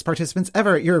the oldest participants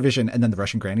ever at Eurovision, and then the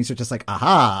Russian grannies are just like,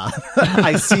 aha,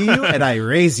 I see you and I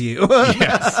raise you.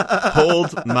 Yes,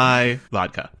 hold my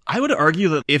vodka. I would argue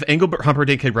that if Engelbert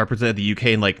Humperdinck had represented the UK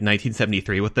in like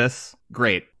 1973 with this,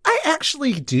 great. I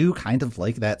actually do kind of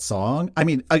like that song. I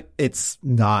mean, it's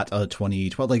not a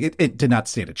 2012, like it did not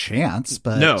stand a chance,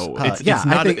 but no, it's yeah,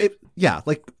 not. I think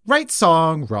like right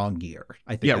song, wrong year.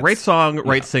 I think. Yeah, right song,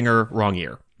 right singer, wrong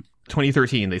year.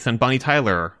 2013, they sent Bonnie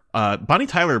Tyler. Bonnie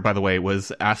Tyler, by the way,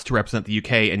 was asked to represent the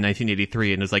UK in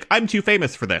 1983 and was like, I'm too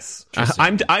famous for this.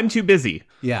 I'm too busy.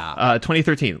 Yeah.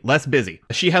 2013, less busy.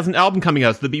 She has an album coming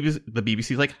out, so the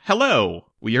BBC's like, hello,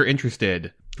 we are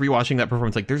interested. Rewatching that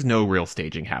performance, like, there's no real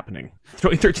staging happening.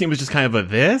 2013 was just kind of a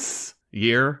this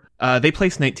year. They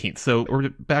placed 19th, so we're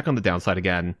back on the downside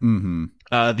again. Mm-hmm.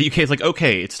 The UK is like,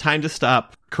 okay, it's time to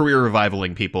stop career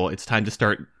revivaling people. It's time to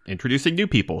start introducing new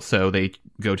people. So they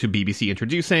go to BBC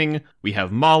Introducing. We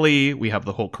have Molly. We have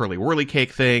the whole Curly Whirly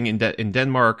Cake thing in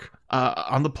Denmark.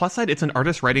 On the plus side, it's an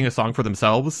artist writing a song for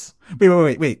themselves.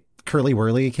 Wait. Curly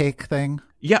Whirly Cake thing?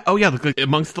 Yeah. Oh, yeah. Like,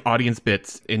 amongst the audience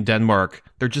bits in Denmark,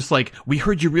 they're just like, we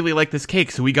heard you really like this cake,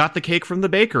 so we got the cake from the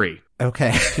bakery.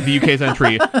 Okay. To the UK's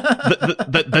entry.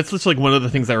 That's just like one of the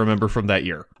things I remember from that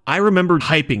year. I remember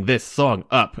hyping this song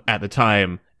up at the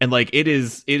time. And like, it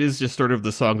is just sort of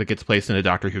the song that gets placed in a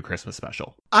Doctor Who Christmas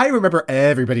special. I remember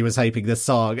everybody was hyping this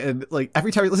song, and like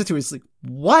every time I listen to it, it's like,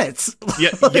 what?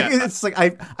 Yeah, like, yeah. It's like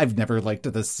I've never liked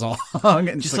this song,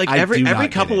 and just like every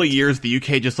couple of years, the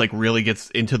UK just like really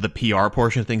gets into the PR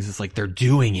portion of things. It's like they're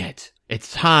doing it.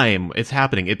 It's time. It's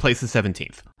happening. It places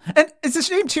 17th. And it's a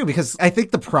shame too, because I think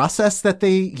the process that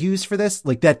they used for this,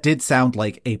 like that did sound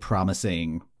like a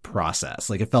promising process.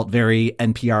 Like it felt very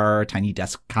NPR Tiny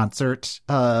Desk Concert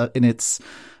in its,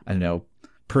 I don't know,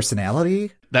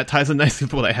 personality. That ties in nicely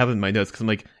with what I have in my notes, because I'm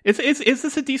like, is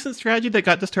this a decent strategy that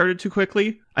got discarded too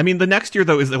quickly? I mean, the next year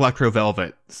though is Electro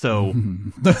Velvet, so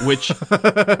which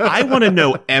I want to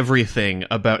know everything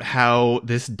about how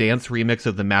this dance remix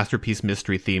of the Masterpiece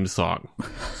Mystery theme song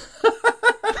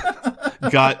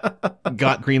got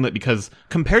greenlit, because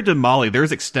compared to Molly,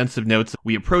 there's extensive notes.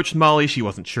 We approached Molly. She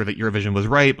wasn't sure that Eurovision was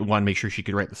right, but wanted to make sure she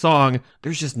could write the song.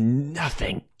 There's just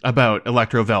nothing about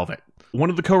Electro Velvet. One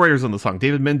of the co-writers on the song,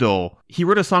 David Mindel, he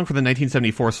wrote a song for the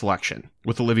 1974 selection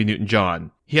with Olivia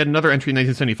Newton-John. He had another entry in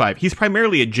 1975. He's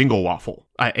primarily a jingle waffle,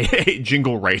 a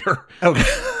jingle writer. Okay.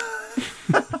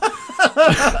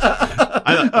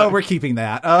 We're keeping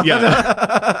that.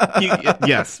 Yeah.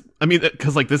 Yes. I mean,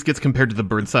 because like this gets compared to the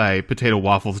Birdseye potato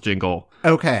waffles jingle.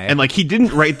 Okay. And like he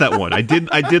didn't write that one. I did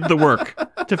the work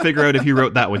to figure out if he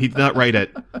wrote that one. He did not write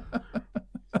it.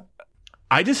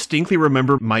 I distinctly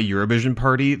remember my Eurovision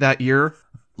party that year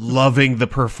loving the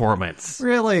performance.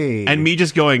 Really? And me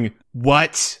just going,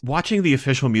 what? Watching the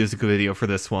official music video for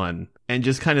this one and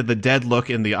just kind of the dead look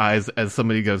in the eyes as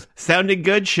somebody goes, sounding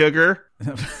good, sugar.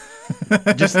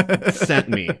 just sent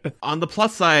me. On the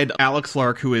plus side, Alex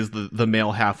Lark, who is the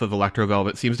male half of Electro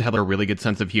Velvet, seems to have a really good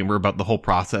sense of humor about the whole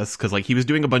process, because like he was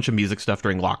doing a bunch of music stuff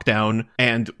during lockdown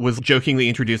and was jokingly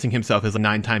introducing himself as a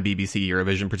 9-time BBC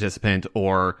Eurovision participant,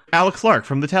 or Alex Lark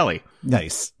from the telly.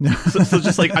 Nice. So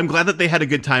just like, I'm glad that they had a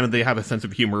good time and they have a sense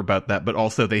of humor about that, but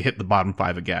also they hit the bottom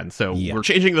 5 again. So we're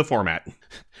changing the format.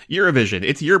 Eurovision,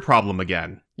 it's your problem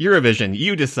again. Eurovision,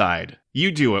 you decide.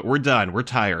 You do it. We're done. We're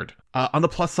tired. On the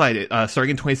plus side,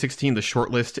 starting in 2016, the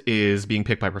shortlist is being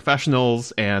picked by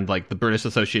professionals, and like the British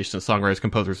Association of Songwriters,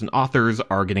 Composers, and Authors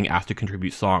are getting asked to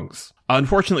contribute songs.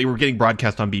 Unfortunately, we're getting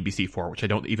broadcast on BBC4, which I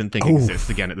don't even think exists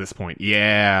again at this point.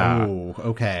 Yeah. Oh,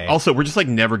 okay. Also, we're just like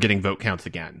never getting vote counts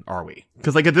again, are we?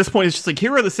 Because like at this point, it's just like,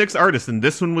 here are the 6 artists, and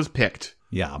this one was picked.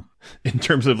 Yeah. In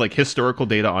terms of like historical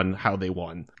data on how they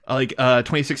won. Like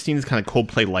 2016 is kind of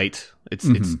Coldplay light. It's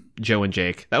Joe and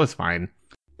Jake. That was fine.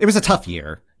 It was a tough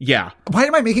year. Yeah. Why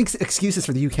am I making excuses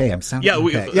for the UK? I'm sounding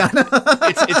okay.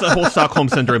 It's a whole Stockholm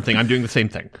Syndrome thing. I'm doing the same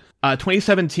thing.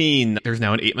 2017, there's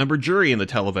now an 8-member jury in the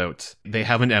televote. They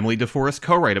have an Emily DeForest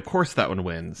co-write. Of course that one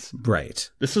wins. Right.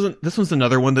 This one's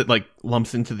another one that like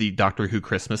lumps into the Doctor Who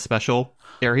Christmas special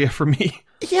area for me.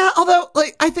 Yeah, although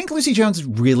like I think Lucy Jones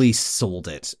really sold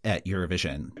it at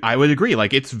Eurovision. I would agree.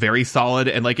 Like it's very solid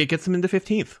and like it gets them into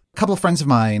 15th. A couple of friends of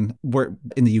mine were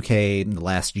in the UK in the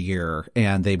last year,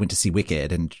 and they went to see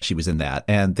Wicked, and she was in that,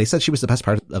 and they said she was the best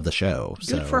part of the show.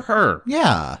 Good for her.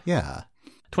 Yeah.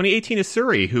 2018 is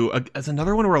Suri, who is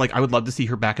another one where like I would love to see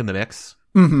her back in the mix.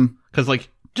 Because like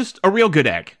just a real good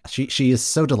egg. She is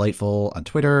so delightful on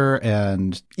Twitter,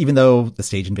 and even though the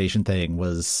stage invasion thing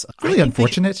was really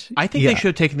unfortunate, I think they should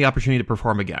have taken the opportunity to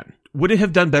perform again. Would it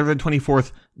have done better than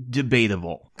 24th?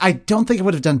 Debatable. I don't think it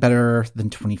would have done better than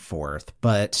 24th,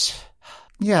 but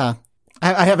yeah.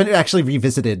 I haven't actually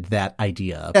revisited that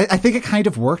idea. I think it kind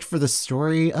of worked for the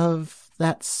story of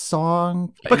that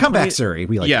song. But come back, Suri.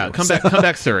 We like you. Come back,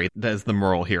 Suri. That is the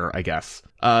moral here, I guess.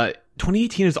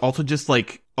 2018 is also just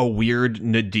like a weird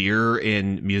nadir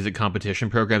in music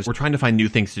competition programs. We're trying to find new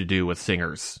things to do with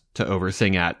singers to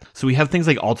oversing at. So we have things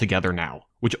like All Together now,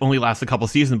 which only lasts a couple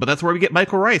seasons, but that's where we get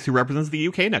Michael Rice, who represents the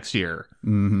UK next year.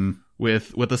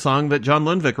 With a song that John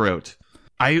Lundvik wrote.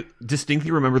 I distinctly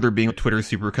remember there being a Twitter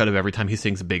supercut of every time he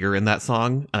sings Bigger in that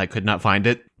song, and I could not find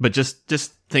it. But just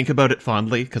think about it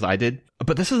fondly, because I did.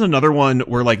 But this is another one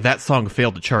where like that song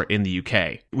failed to chart in the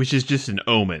UK, which is just an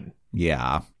omen.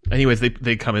 Yeah. Anyways,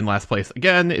 they come in last place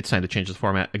again. It's time to change the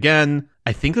format again.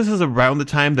 I think this is around the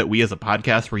time that we as a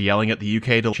podcast were yelling at the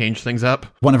UK to change things up.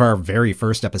 One of our very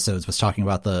first episodes was talking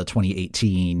about the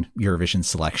 2018 Eurovision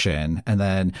selection. And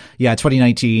then,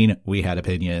 2019, we had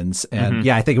opinions. And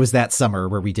I think it was that summer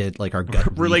where we did like our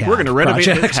gut We're like, we're going to renovate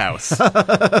this house.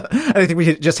 I think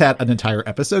we just had an entire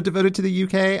episode devoted to the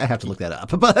UK. I have to look that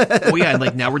up. But oh yeah, and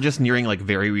like now we're just nearing like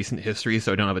very recent history,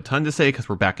 so I don't have a ton to say because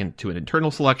we're back into an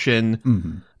internal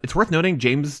selection. It's worth noting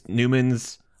James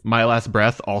Newman's My Last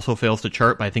Breath also fails to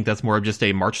chart, but I think that's more of just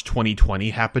a March 2020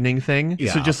 happening thing.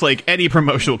 Yeah. So just like any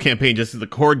promotional campaign, just the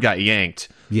cord got yanked.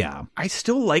 Yeah. I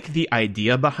still like the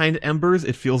idea behind Embers.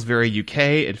 It feels very UK.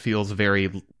 It feels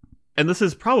very... And this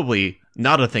is probably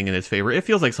not a thing in its favor. It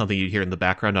feels like something you'd hear in the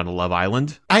background on a Love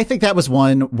Island. I think that was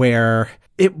one where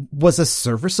it was a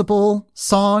serviceable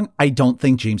song. I don't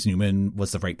think James Newman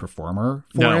was the right performer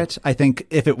for it. I think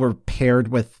if it were paired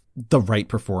with the right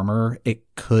performer, it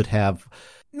could have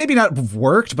maybe not have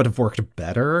worked, but have worked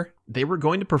better. They were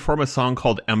going to perform a song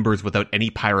called Embers without any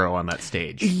pyro on that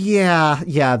stage.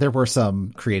 Yeah, there were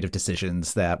some creative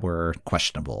decisions that were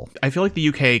questionable. I feel like the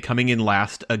UK coming in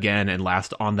last again and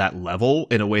last on that level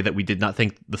in a way that we did not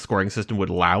think the scoring system would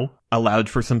allow, allowed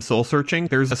for some soul searching.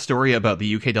 There's a story about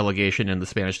the UK delegation and the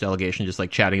Spanish delegation just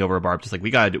like chatting over a bar, just like, we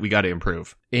got to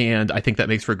improve. And I think that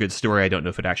makes for a good story. I don't know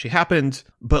if it actually happened,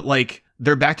 but like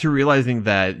they're back to realizing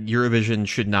that Eurovision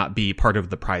should not be part of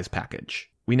the prize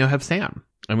package. We now have Sam.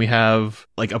 And we have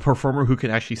like a performer who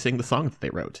can actually sing the song that they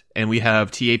wrote. And we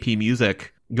have TAP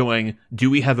Music going, do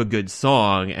we have a good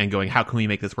song? And going, how can we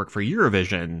make this work for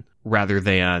Eurovision? Rather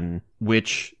than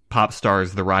which pop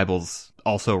stars the rivals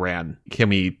also ran can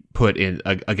we put in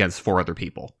against 4 other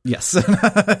people? Yes.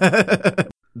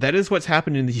 That is what's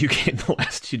happened in the UK in the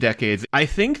last 2 decades. I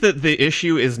think that the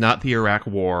issue is not the Iraq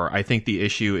War. I think the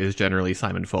issue is generally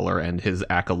Simon Fuller and his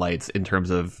acolytes in terms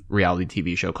of reality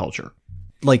TV show culture.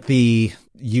 Like the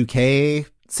UK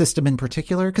system in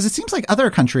particular, because it seems like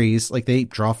other countries, like they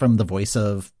draw from the voice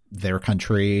of their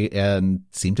country and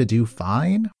seem to do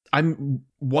fine. I'm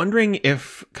wondering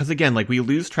if, because again, like we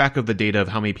lose track of the data of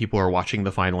how many people are watching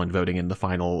the final and voting in the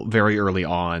final very early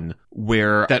on,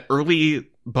 where that early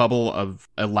bubble of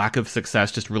a lack of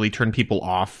success just really turn people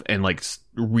off and like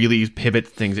really pivot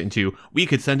things into, we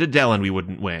could send Adele and we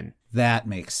wouldn't win. That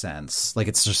makes sense. Like,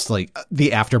 it's just like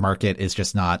the aftermarket is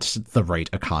just not the right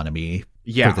economy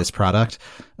for this product.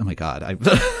 Oh my God.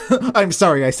 I'm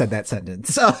sorry I said that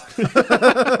sentence.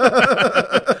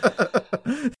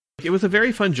 It was a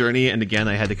very fun journey, and again,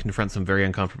 I had to confront some very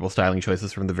uncomfortable styling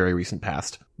choices from the very recent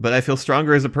past. But I feel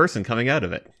stronger as a person coming out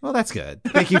of it. Well, that's good.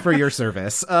 Thank you for your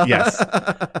service. Yes.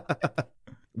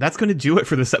 That's going to do it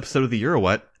for this episode of the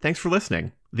EuroWhat. Thanks for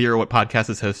listening. The EuroWhat podcast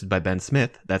is hosted by Ben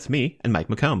Smith, that's me, and Mike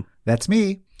McComb. That's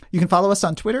me. You can follow us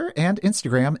on Twitter and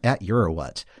Instagram at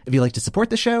EuroWhat. If you'd like to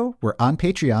support the show, we're on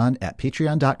Patreon at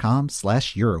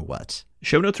patreon.com/EuroWhat.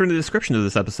 Show notes are in the description of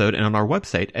this episode and on our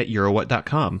website at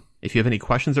eurowhat.com. If you have any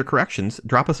questions or corrections,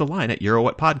 drop us a line at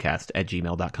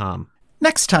eurowhatpodcast@gmail.com.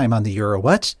 Next time on the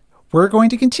EuroWhat, we're going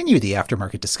to continue the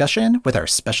aftermarket discussion with our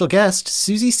special guest,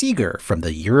 Susie Seeger from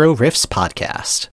the Euro Riffs podcast.